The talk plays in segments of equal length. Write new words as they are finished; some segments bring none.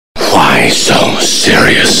Why so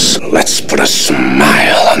serious? Let's put a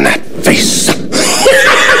smile on that face.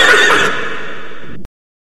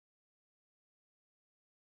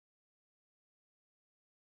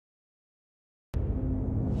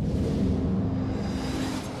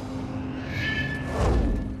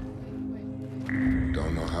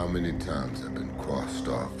 Don't know how many times I've been crossed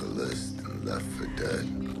off the list and left for dead.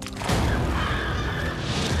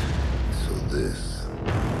 So this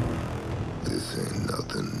ain't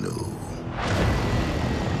nothing new.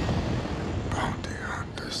 Bounty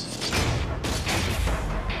hunters.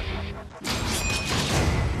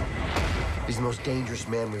 He's the most dangerous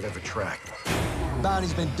man we've ever tracked.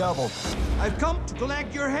 Bounty's been doubled. I've come to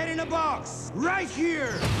collect your head in a box, right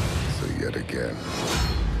here! So yet again,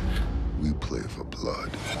 we play for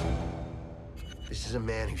blood. This is a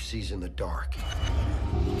man who sees in the dark.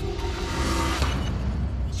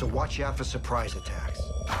 So watch out for surprise attacks.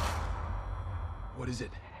 What is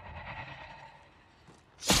it?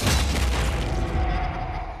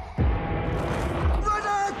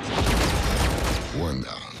 Riddick! 1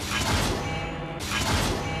 down.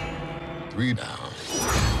 3 down.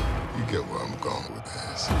 You get where I'm going with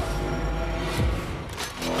this.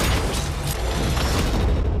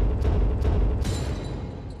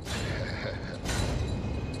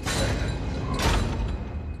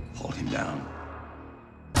 Hold him down.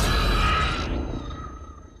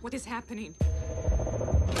 What is happening?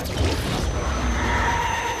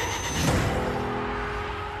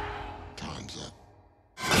 Time's up.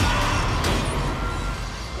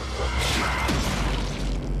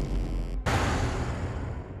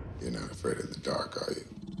 You're not afraid of the dark, are you?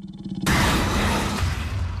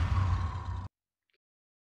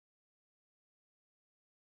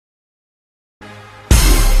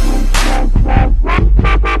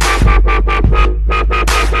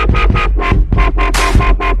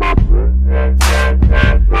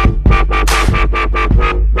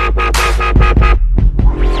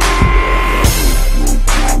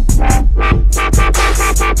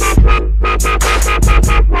 Montage.